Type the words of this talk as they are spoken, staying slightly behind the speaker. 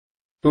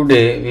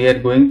Today we are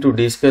going to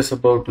discuss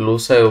about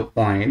loci of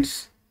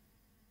points,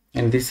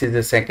 and this is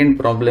the second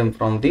problem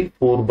from the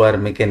 4-bar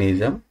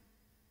mechanism.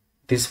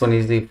 This one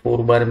is the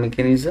 4-bar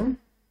mechanism.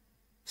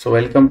 So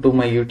welcome to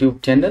my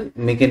YouTube channel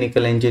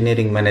Mechanical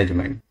Engineering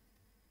Management.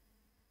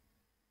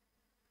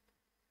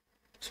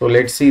 So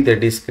let's see the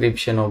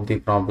description of the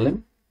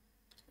problem.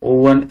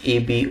 O1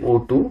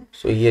 AbO2.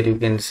 So here you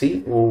can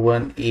see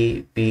O1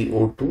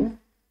 AbO2,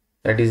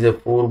 that is a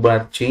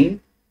 4-bar chain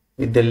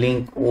with the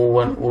link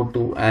O1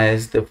 O2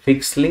 as the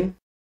fixed link.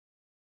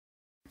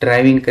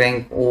 Driving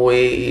crank OA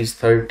is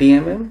 30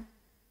 mm.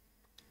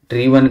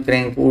 Driven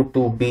crank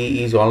O2B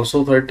is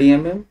also 30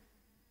 mm.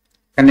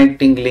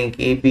 Connecting link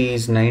AB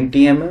is 90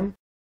 mm.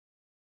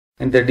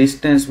 And the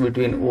distance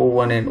between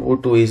O1 and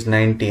O2 is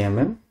 90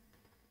 mm.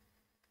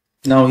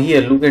 Now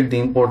here look at the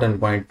important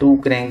point.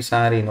 Two cranks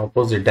are in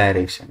opposite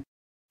direction.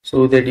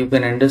 So that you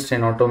can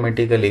understand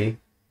automatically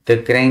the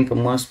crank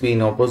must be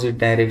in opposite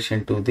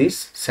direction to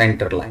this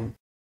center line.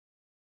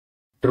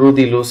 Draw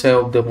the loci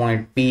of the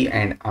point P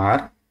and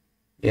R.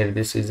 Here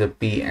this is a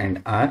P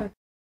and R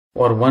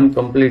for one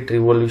complete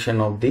revolution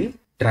of the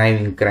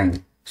driving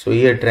crank. So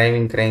here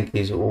driving crank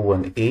is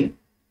O1A.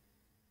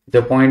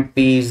 The point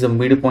P is the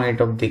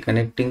midpoint of the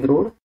connecting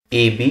rod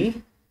AB,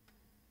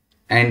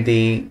 and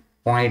the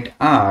point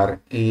R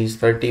is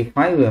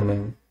 35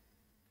 mm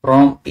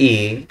from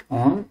A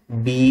on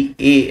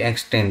BA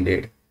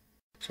extended.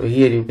 So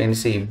here you can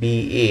see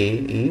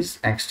BA is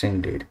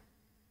extended.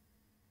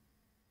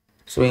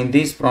 So in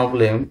this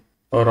problem,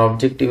 our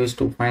objective is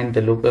to find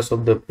the locus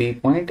of the P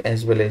point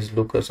as well as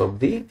locus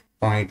of the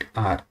point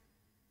R.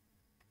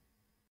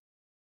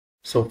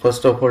 So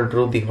first of all,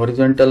 draw the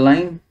horizontal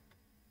line.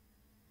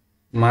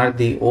 Mark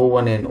the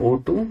O1 and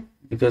O2.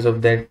 Because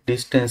of that,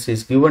 distance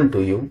is given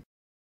to you.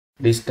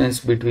 Distance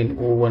between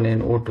O1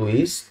 and O2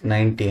 is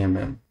 90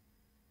 mm.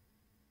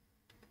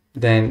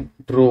 Then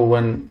draw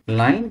one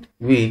line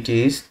which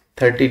is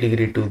 30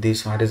 degree to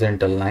this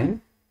horizontal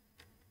line,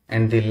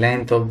 and the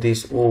length of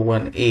this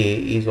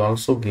O1A is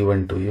also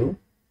given to you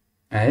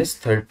as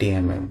 30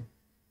 mm.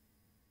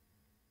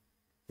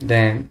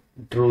 Then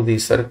draw the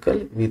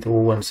circle with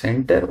O1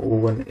 center,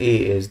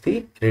 O1A as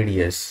the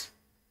radius.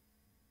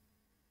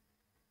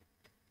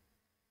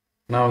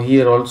 Now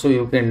here also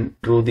you can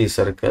draw the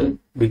circle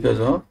because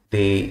of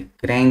the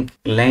crank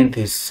length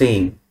is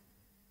same.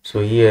 So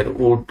here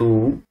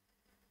O2B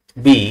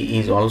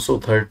is also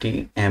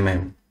 30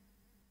 mm.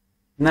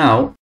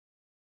 Now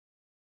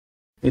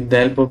with the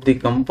help of the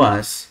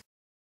compass,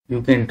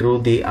 you can draw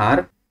the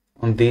arc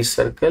on this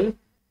circle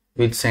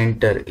with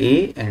center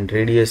A and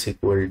radius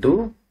equal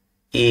to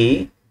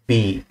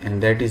AB,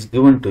 and that is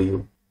given to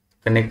you.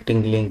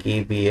 Connecting link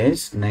AB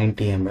as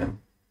 90 mm.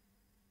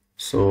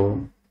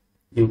 So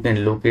you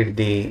can locate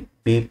the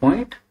B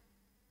point,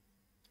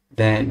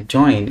 then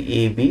join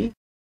AB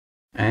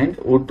and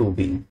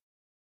O2B.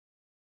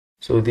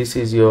 So this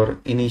is your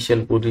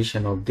initial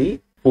position of the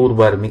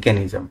 4-bar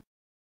mechanism.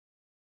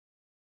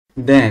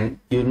 Then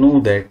you know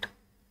that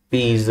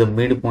P is the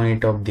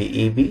midpoint of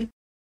the AB.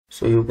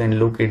 So you can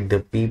locate the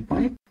P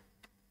point.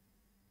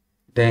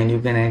 Then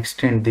you can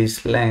extend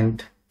this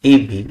length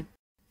AB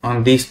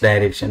on this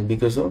direction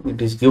because of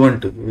it is given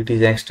to you. It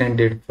is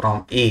extended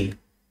from A.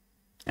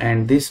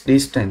 And this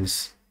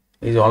distance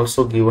is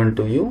also given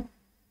to you,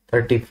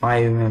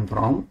 35 mm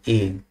from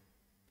A.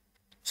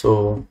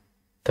 So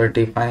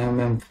 35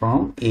 mm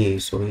from A,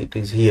 so it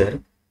is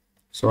here.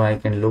 So I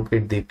can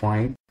locate the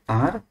point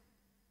R,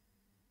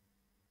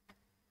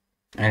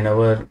 and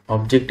our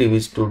objective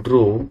is to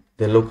draw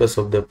the locus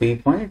of the P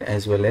point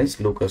as well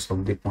as locus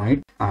of the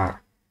point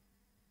R.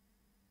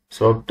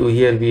 So up to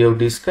here we have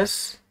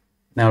discussed.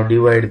 Now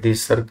divide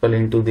this circle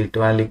into the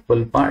 12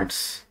 equal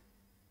parts.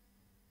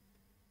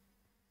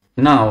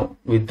 Now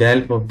with the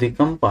help of the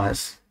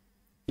compass,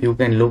 you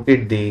can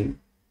locate the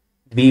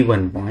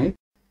B1 point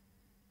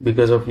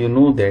because of you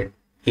know that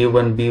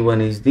A1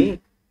 B1 is the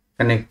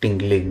connecting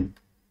link,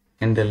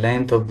 and the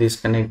length of this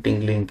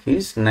connecting link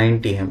is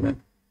 90 mm.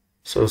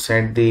 So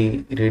set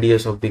the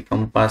radius of the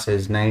compass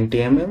as 90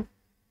 mm.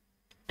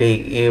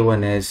 Take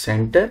A1 as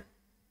center.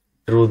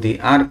 Draw the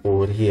arc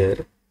over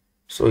here.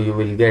 So you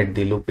will get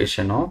the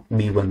location of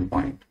B1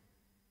 point.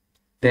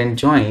 Then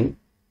join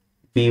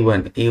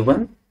B1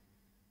 A1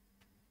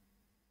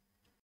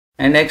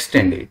 and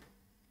extend it.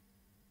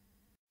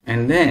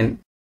 And then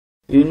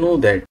you know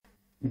that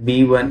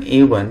B1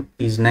 A1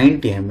 is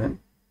 90 mm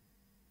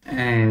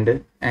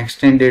and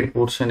extended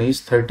portion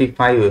is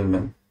 35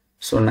 mm.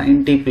 So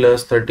 90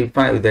 plus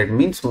 35, that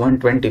means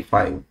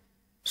 125.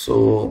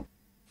 So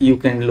you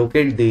can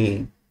locate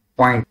the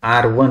point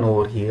R1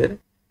 over here.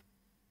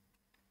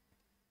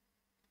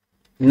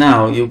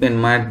 Now you can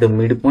mark the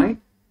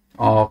midpoint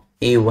of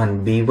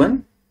A1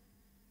 B1.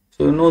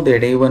 So you know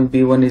that A1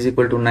 B1 is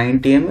equal to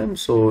 90 mm,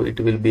 so it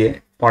will be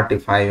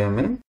 45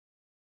 mm.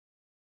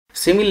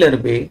 Similar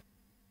way,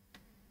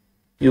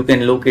 you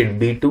can locate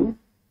B2,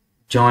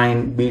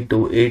 join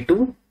B2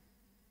 A2,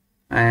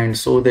 and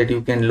so that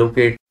you can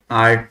locate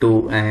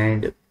R2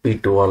 and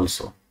P2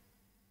 also.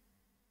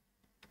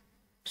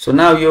 So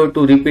now you have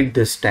to repeat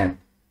this step.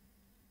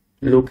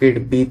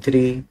 Locate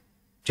B3,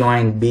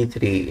 join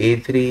B3,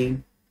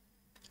 A3.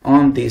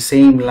 On the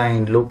same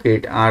line,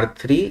 locate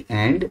R3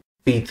 and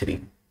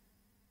P3.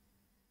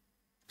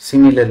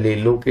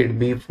 Similarly, locate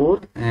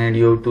B4 and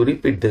you have to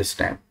repeat this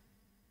step.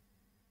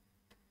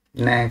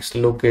 Next,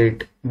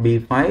 locate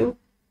B5,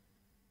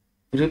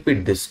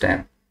 repeat this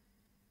step.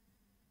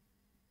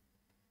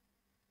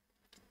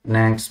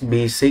 Next,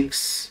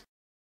 B6,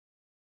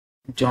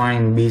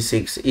 join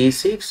B6,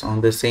 A6.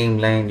 On the same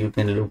line, you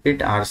can locate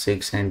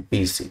R6 and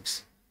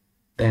P6.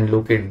 Then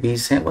locate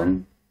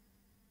B7,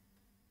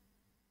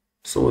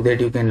 so that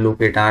you can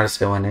locate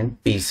R7 and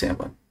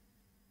P7.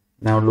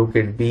 Now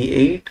locate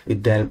B8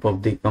 with the help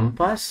of the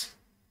compass,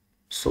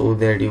 so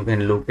that you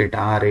can locate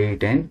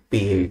R8 and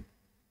P8.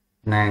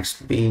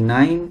 Next,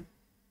 B9,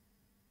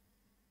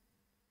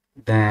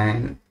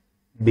 then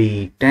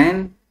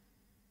B10,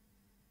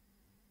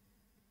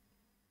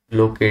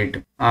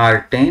 locate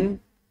R10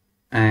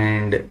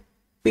 and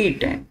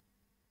P10.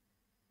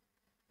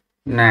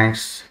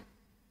 Next,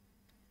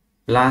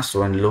 last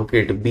one,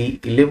 locate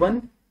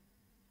B11,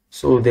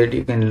 so that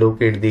you can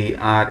locate the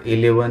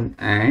R11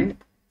 and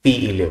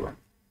P11.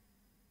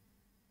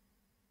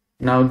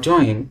 Now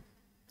join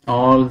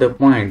all the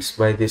points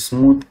by the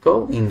smooth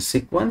curve in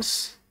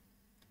sequence.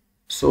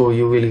 So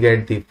you will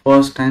get the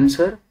first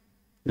answer,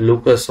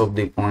 locus of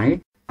the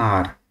point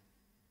R.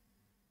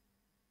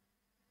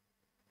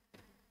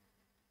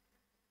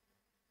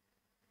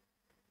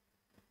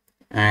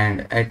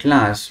 And at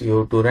last you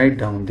have to write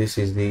down this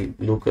is the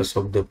locus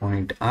of the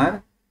point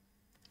R,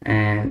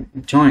 and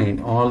join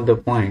all the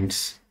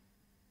points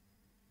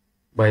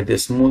by the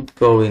smooth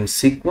curve in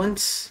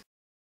sequence,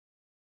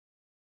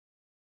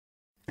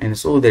 and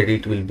so that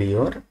it will be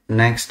your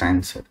next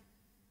answer.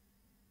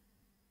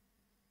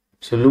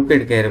 So look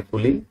at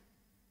carefully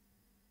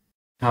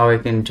how I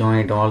can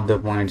join all the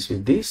points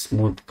with the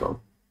smooth curve.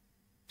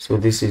 So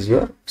this is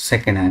your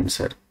second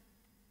answer,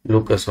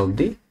 locus of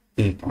the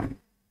P point.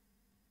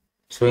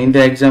 So in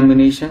the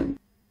examination,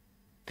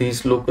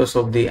 this locus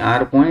of the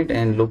R point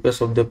and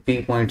locus of the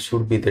P point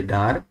should be the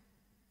dark.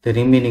 The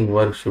remaining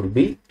work should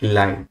be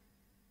light.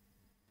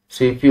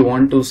 So if you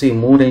want to see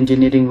more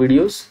engineering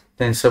videos,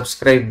 then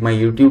subscribe my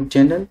YouTube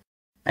channel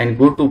and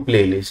go to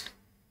playlist.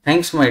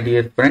 Thanks my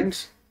dear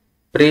friends.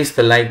 Press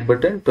the like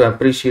button to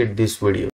appreciate this video.